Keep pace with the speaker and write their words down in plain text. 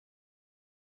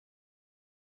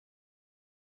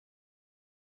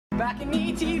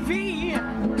BalconyTV.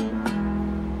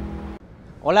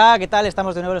 Hola, ¿qué tal?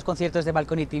 Estamos de nuevo en los conciertos de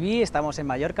BalconyTV, estamos en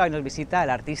Mallorca, hoy nos visita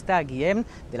el artista Guillem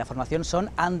de la formación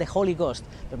Son and the Holy Ghost.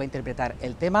 Nos va a interpretar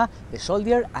el tema de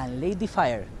Soldier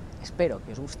LADYFIRE. Espero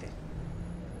que os guste.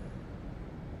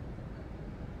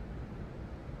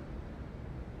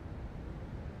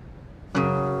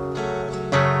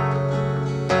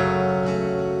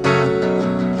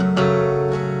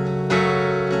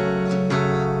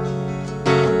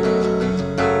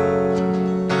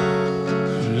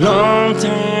 Long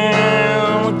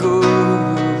time ago,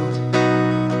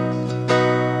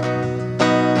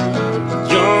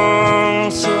 young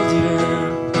soldier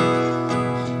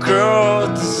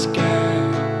crossed the sky,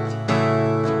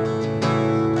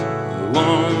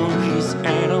 won his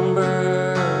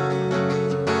Edinburgh,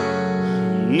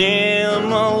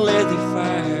 named a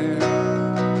ladyfire.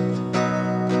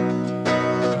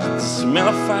 The smell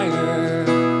of fire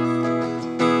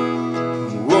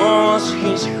was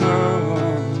his home.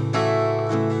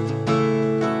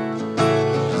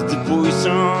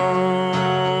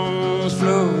 Songs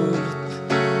float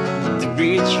the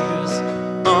beaches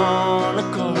on a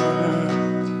corner.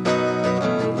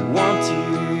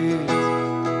 Wanted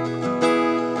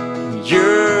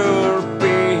your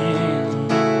pain.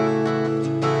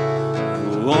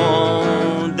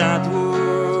 Oh, that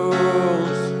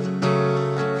was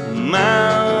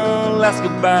my last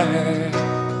goodbye.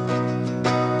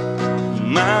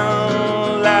 My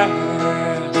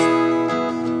last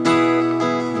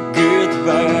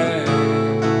goodbye.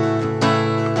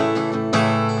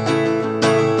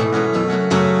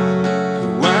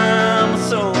 I'm a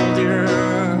soldier,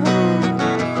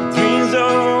 dreams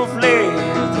of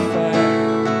ladyfire.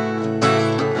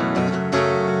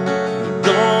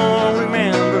 Don't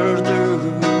remember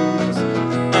those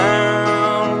I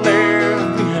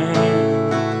left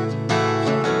behind.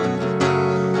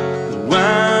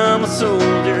 I'm a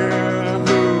soldier,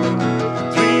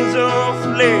 dreams of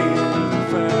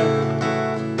ladyfire.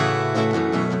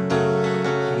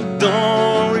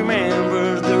 Don't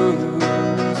remember those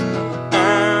I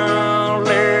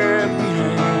left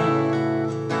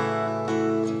behind.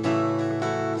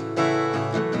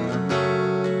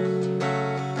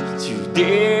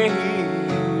 Today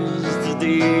is the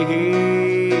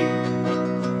day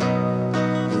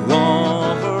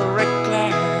over red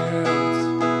clouds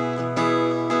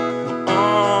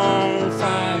on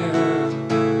fire.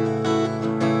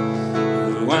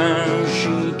 When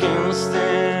she can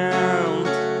stand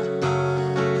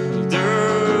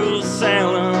the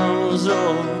silence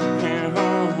of her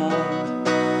home,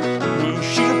 and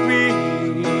she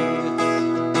repeats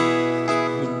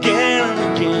again and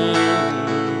again.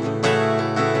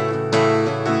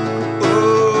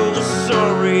 Oh,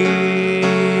 sorry,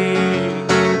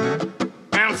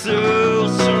 I'm so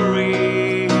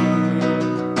sorry.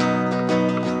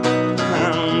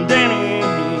 And then it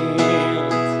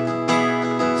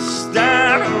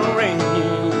started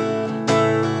raining.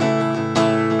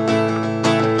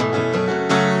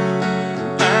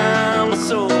 I'm a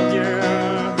soldier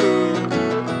who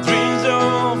dreams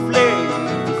of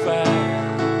ladyfire.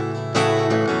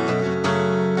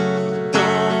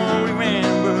 Don't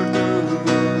remember those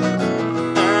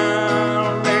I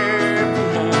left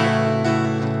behind.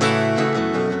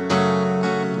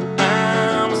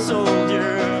 I'm a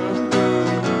soldier who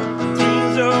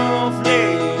dreams of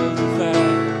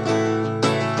ladyfire.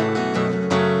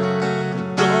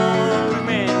 Don't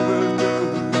remember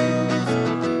those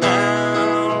I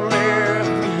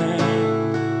left behind.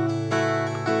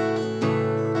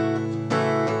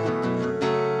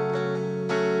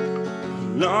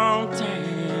 Long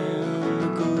time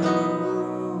ago.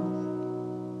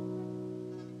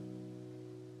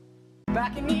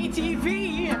 BalconyTV.